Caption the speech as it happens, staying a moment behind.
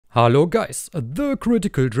Hallo guys, the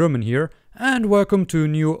Critical German here, and welcome to a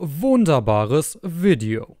new wunderbares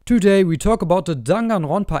video. Today we talk about the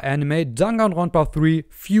Danganronpa anime Danganronpa 3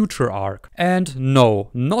 Future Arc. And no,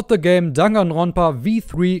 not the game Danganronpa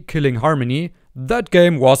V3 Killing Harmony. That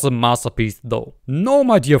game was a masterpiece though. No,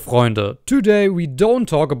 my dear Freunde, today we don't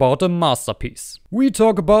talk about a masterpiece. We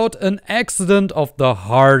talk about an accident of the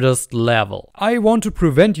hardest level. I want to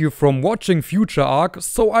prevent you from watching Future Arc,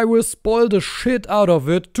 so I will spoil the shit out of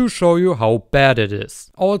it to show you how bad it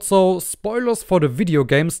is. Also, spoilers for the video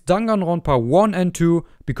games Danganronpa 1 and 2,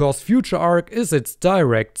 because Future Arc is its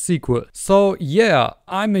direct sequel. So yeah,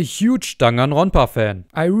 I'm a huge Danganronpa fan.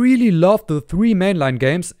 I really love the three mainline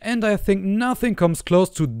games and I think nothing comes close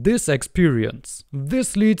to this experience.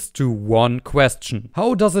 This leads to one question.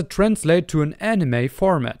 How does it translate to an anime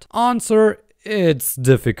format? Answer: it's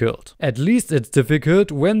difficult. At least it's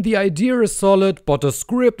difficult when the idea is solid but the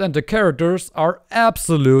script and the characters are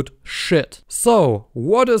absolute shit. So,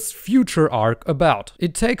 what is Future Arc about?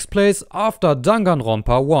 It takes place after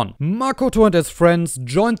Danganronpa 1. Makoto and his friends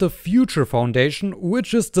joined the Future Foundation,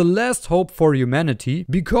 which is the last hope for humanity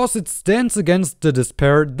because it stands against the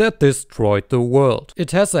despair that destroyed the world.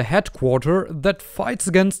 It has a headquarter that fights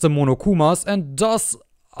against the Monokumas and does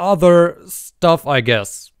other stuff, I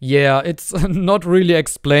guess. Yeah, it's not really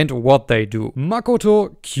explained what they do.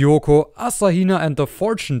 Makoto, Kyoko, Asahina and the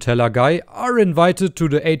fortune teller guy are invited to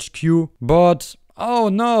the HQ, but oh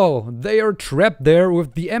no, they are trapped there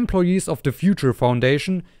with the employees of the Future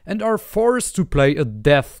Foundation and are forced to play a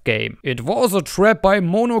death game. It was a trap by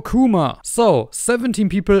Monokuma. So, 17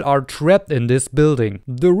 people are trapped in this building.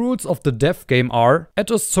 The rules of the death game are: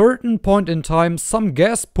 at a certain point in time, some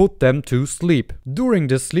gas put them to sleep. During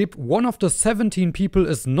this sleep, one of the 17 people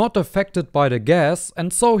is not affected by the gas,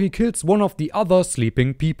 and so he kills one of the other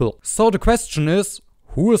sleeping people. So the question is,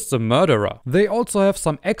 who is the murderer? They also have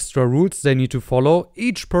some extra rules they need to follow.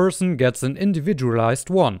 Each person gets an individualized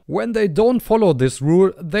one. When they don't follow this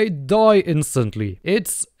rule, they die instantly.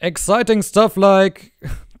 It's exciting stuff like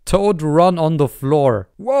Toad run on the floor.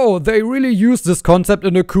 Whoa, they really use this concept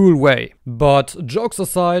in a cool way. But jokes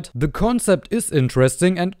aside, the concept is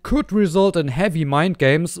interesting and could result in heavy mind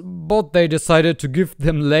games, but they decided to give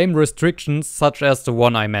them lame restrictions such as the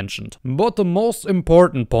one I mentioned. But the most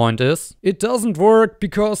important point is, it doesn't work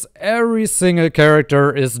because every single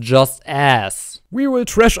character is just ass. We will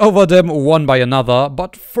trash over them one by another,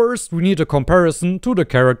 but first we need a comparison to the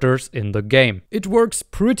characters in the game. It works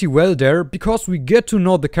pretty well there because we get to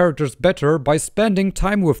know the characters better by spending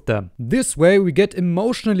time with them. This way we get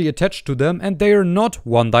emotionally attached to them and they are not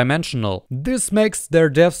one-dimensional. This makes their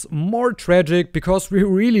deaths more tragic because we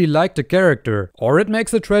really like the character. Or it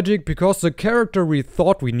makes it tragic because the character we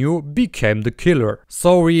thought we knew became the killer.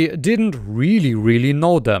 So we didn't really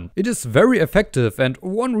know them. It is very effective and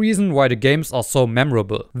one reason why the games are so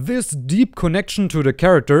memorable. This deep connection to the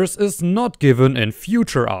characters is not given in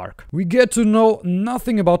Future Arc. We get to know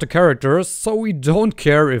nothing about the characters, so we don't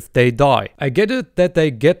care if they die. I get it that they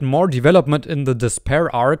get more development in the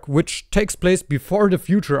Despair arc, which takes place before the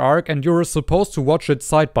Future Arc and you're supposed to watch it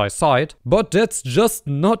side by side, but that's just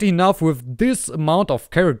not enough with this amount of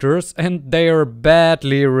characters and they are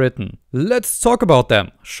badly written. Let's talk about them,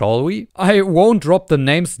 shall we? I won't drop the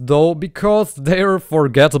names though, because they're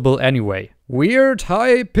forgettable anyway. Weird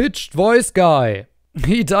high-pitched voice guy.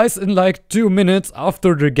 He dies in like 2 minutes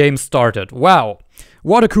after the game started. Wow,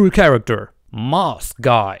 what a cool character. Mask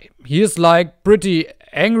guy. He is like pretty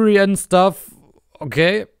angry and stuff.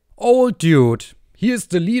 Okay. Old dude. He is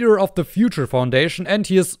the leader of the Future Foundation and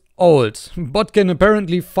he is old, but can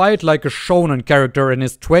apparently fight like a shonen character in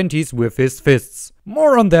his 20s with his fists.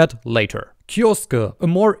 More on that later. Kyosuke, a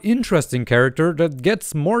more interesting character that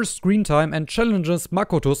gets more screen time and challenges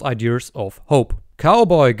Makoto's ideas of hope.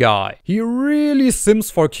 Cowboy guy. He really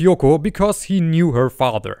sims for Kyoko because he knew her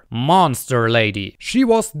father. Monster lady. She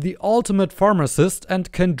was the ultimate pharmacist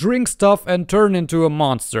and can drink stuff and turn into a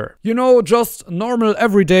monster. You know, just normal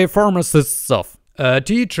everyday pharmacist stuff. A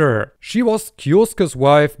teacher. She was Kyosuke's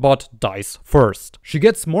wife but dies first. She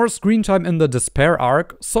gets more screen time in the Despair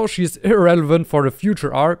arc, so she's irrelevant for the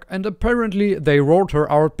Future arc and apparently they wrote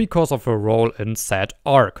her out because of her role in said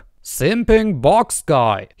arc. Simping box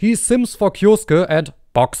guy. He sims for Kyosuke and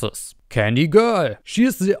boxes. Candy girl. She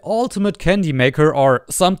is the ultimate candy maker or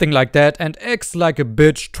something like that and acts like a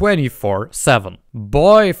bitch 24/7.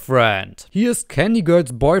 Boyfriend. He is Candy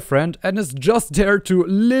girl's boyfriend and is just there to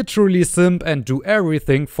literally simp and do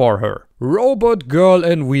everything for her. Robot girl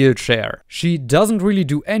in wheelchair. She doesn't really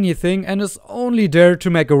do anything and is only there to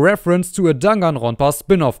make a reference to a Danganronpa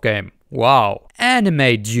spin-off game. Wow.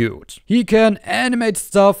 Anime dude. He can animate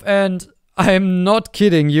stuff and I'm not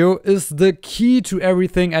kidding you, is the key to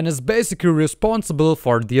everything and is basically responsible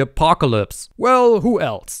for the apocalypse. Well, who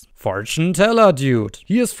else? Fortune teller dude.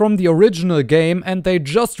 He is from the original game and they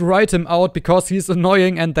just write him out because he's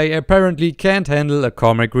annoying and they apparently can't handle a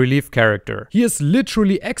comic relief character. He is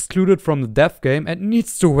literally excluded from the death game and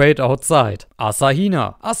needs to wait outside.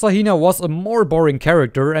 Asahina. Asahina was a more boring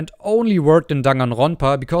character and only worked in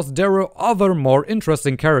Danganronpa because there were other more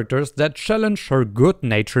interesting characters that challenge her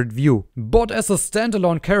good-natured view. But as a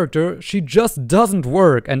standalone character, she just doesn't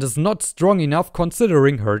work and is not strong enough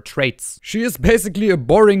considering her traits. She is basically a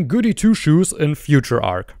boring goody two-shoes in future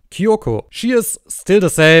arc. Kyoko. She is still the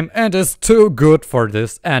same and is too good for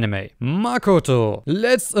this anime. Makoto.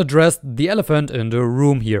 Let's address the elephant in the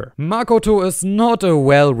room here. Makoto is not a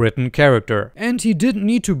well-written character and he didn't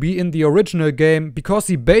need to be in the original game because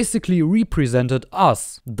he basically represented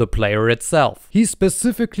us, the player itself. He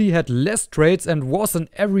specifically had less traits and was an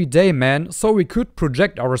everyday man, so we could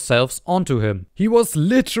project ourselves onto him. He was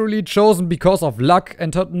literally chosen because of luck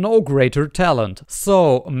and had no greater talent.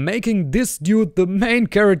 So making this dude the main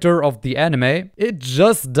character of the anime, it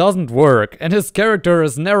just doesn't work and his character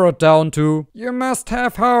is narrowed down to "You must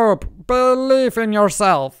have hope, believe in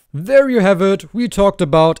yourself." There you have it, we talked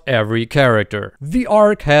about every character. The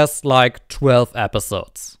arc has like 12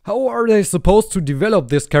 episodes. How are they supposed to develop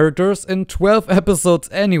these characters in 12 episodes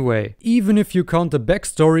anyway? Even if you count the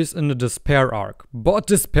backstories in the Despair arc. But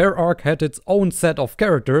Despair arc had its own set of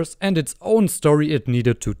characters and its own story it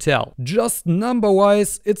needed to tell. Just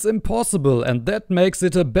number-wise, it's impossible and that makes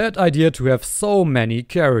it a bad idea to have so many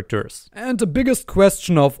characters. And the biggest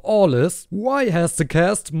question of all is, why has the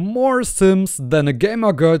cast more Sims than a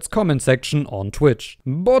gamer girl's comment section on Twitch?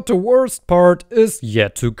 But the worst part is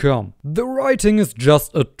yet to come. The writing is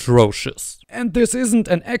just atrocious. And this isn't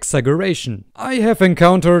an exaggeration. I have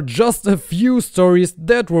encountered just a few stories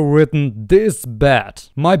that were written this bad.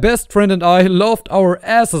 My best friend and I laughed our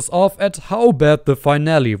asses off at how bad the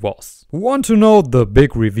finale was. Want to know the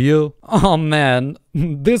big reveal? Oh man,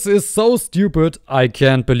 this is so stupid, I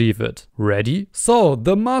can't believe it. Ready? So,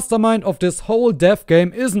 the mastermind of this whole death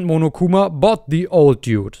game isn't Monokuma, but the old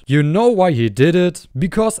dude. You know why he did it?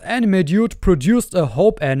 Because Anime Dude produced a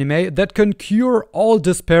hope anime that can cure all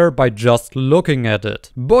despair by just looking at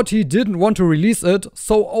it. But he didn't want to release it,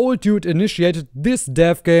 so old dude initiated this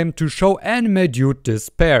death game to show Anime Dude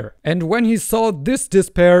despair. And when he saw this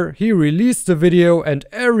despair, he released the video and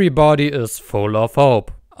everybody is full of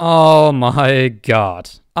hope. Oh my god.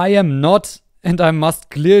 I am not, and I must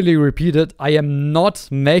clearly repeat it, I am not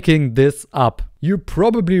making this up. You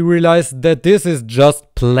probably realize that this is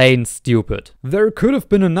just plain stupid. There could have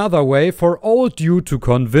been another way for old dude to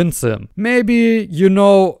convince him. Maybe, you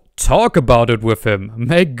know, talk about it with him,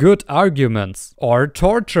 make good arguments, or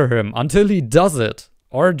torture him until he does it,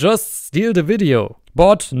 or just steal the video.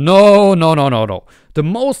 But no. The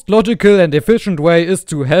most logical and efficient way is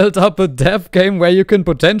to hold up a death game where you can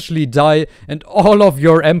potentially die and all of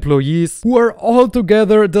your employees, who are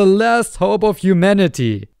altogether the last hope of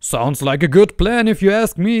humanity. Sounds like a good plan if you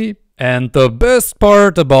ask me. And the best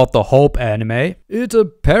part about the Hope anime, it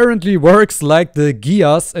apparently works like the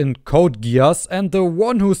Geass in Code Geass, and the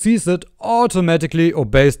one who sees it automatically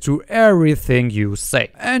obeys to everything you say.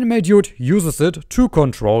 Anime Dude uses it to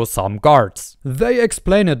control some guards. They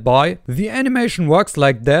explain it by, the animation works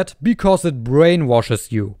like that because it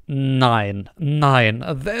brainwashes you. Nine.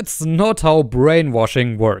 That's not how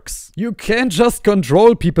brainwashing works. You can't just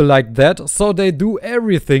control people like that so they do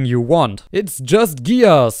everything you want. It's just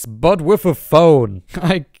Geass, but with a phone.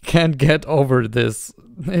 I can't get over this.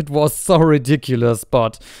 It was so ridiculous,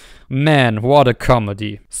 but man, what a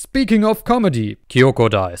comedy. Speaking of comedy, Kyoko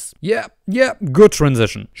dies. Yeah, good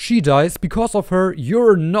transition. She dies because of her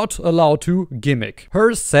 "you're not allowed to" gimmick.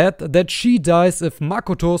 Her said that she dies if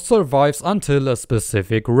Makoto survives until a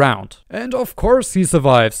specific round. And of course he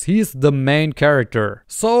survives, he's the main character.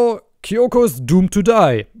 So Kyoko is doomed to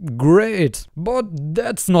die. Great. But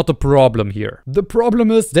that's not the problem here. The problem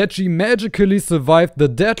is that she magically survived the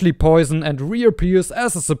deadly poison and reappears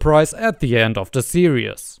as a surprise at the end of the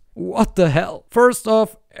series. What the hell? First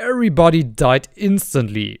off, everybody died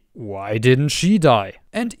instantly. Why didn't she die?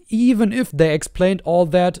 And even if they explained all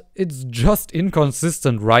that, it's just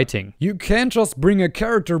inconsistent writing. You can't just bring a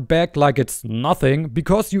character back like it's nothing,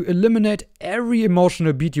 because you eliminate every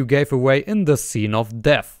emotional beat you gave away in the scene of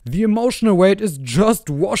death. The emotional weight is just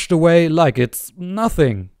washed away like it's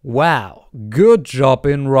nothing. Wow, good job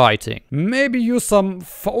in writing. Maybe use some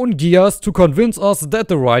phone gears to convince us that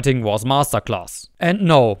the writing was masterclass. And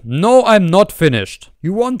no, I'm not finished.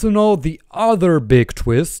 You want to know the other big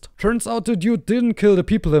twist? Turns out the dude didn't kill the the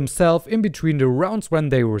people himself in between the rounds when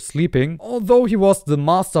they were sleeping, although he was the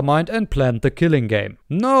mastermind and planned the killing game.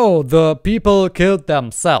 No, the people killed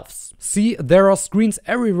themselves. See, there are screens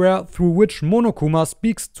everywhere through which Monokuma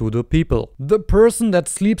speaks to the people. The person that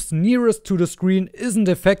sleeps nearest to the screen isn't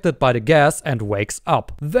affected by the gas and wakes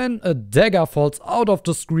up. Then a dagger falls out of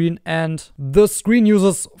the screen and the screen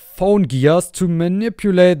uses phone gears to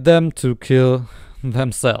manipulate them to kill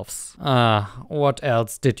themselves. What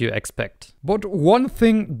else did you expect? But one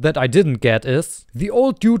thing that I didn't get is, the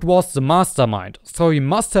old dude was the mastermind, so he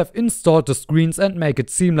must have installed the screens and make it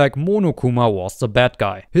seem like Monokuma was the bad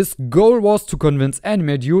guy. His goal was to convince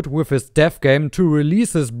Anime Dude with his death game to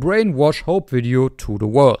release his brainwash hope video to the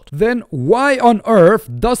world. Then why on earth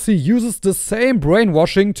does he use the same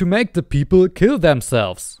brainwashing to make the people kill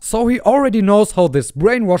themselves? So he already knows how this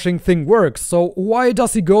brainwashing thing works, so why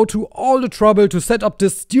does he go to all the trouble to set up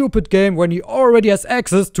this stupid game when he already has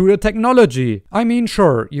access to the technology? I mean,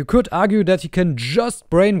 sure, you could argue that he can just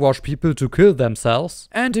brainwash people to kill themselves,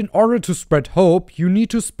 and in order to spread hope, you need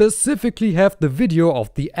to specifically have the video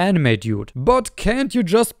of the Anime Dude. But can't you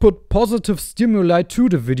just put positive stimuli to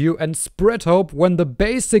the video and spread hope when the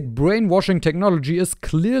basic brainwashing technology is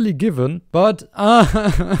clearly given? But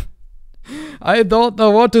I don't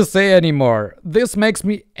know what to say anymore. This makes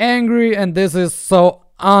me angry and this is so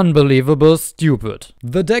unbelievable stupid.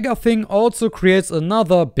 The dagger thing also creates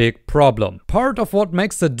another big problem. Part of what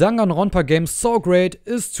makes the Danganronpa game so great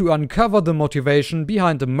is to uncover the motivation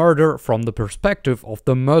behind the murder from the perspective of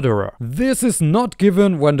the murderer. This is not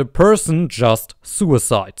given when the person just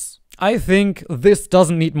suicides. I think this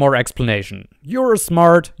doesn't need more explanation. You're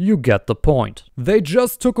smart, you get the point. They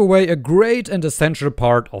just took away a great and essential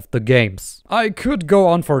part of the games. I could go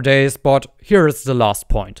on for days, but here is the last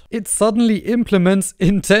point. It suddenly implements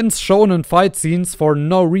intense shonen fight scenes for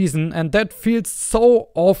no reason, and that feels so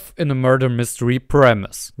off in a murder mystery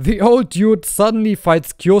premise. The old dude suddenly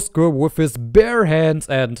fights Kyosuke with his bare hands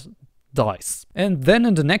and dies. And then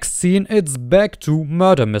in the next scene it's back to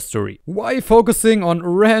murder mystery. Why focusing on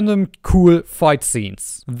random cool fight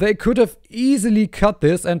scenes? They could have easily cut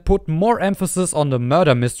this and put more emphasis on the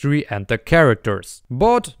murder mystery and the characters.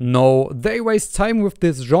 But no, they waste time with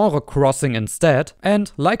this genre crossing instead,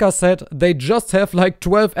 and like I said, they just have like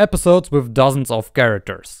 12 episodes with dozens of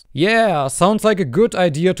characters. Yeah, sounds like a good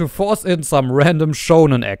idea to force in some random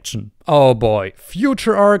shonen action. Oh boy,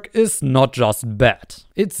 Future Arc is not just bad.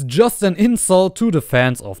 It's just an insult to the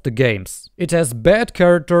fans of the games. It has bad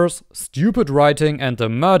characters, stupid writing, and the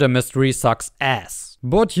murder mystery sucks ass.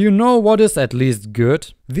 But you know what is at least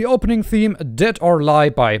good? The opening theme Dead or Lie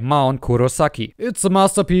by Maon Kurosaki. It's a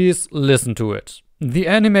masterpiece, listen to it. The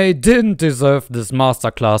anime didn't deserve this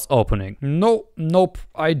masterclass opening. Nope,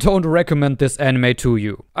 I don't recommend this anime to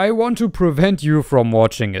you. I want to prevent you from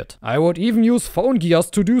watching it. I would even use phone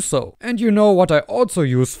gears to do so. And you know what I also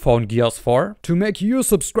use phone gears for? To make you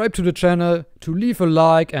subscribe to the channel, to leave a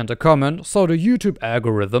like and a comment so the YouTube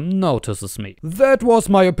algorithm notices me. That was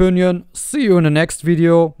my opinion. See you in the next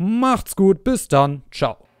video. Macht's gut, bis dann,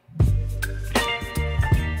 ciao.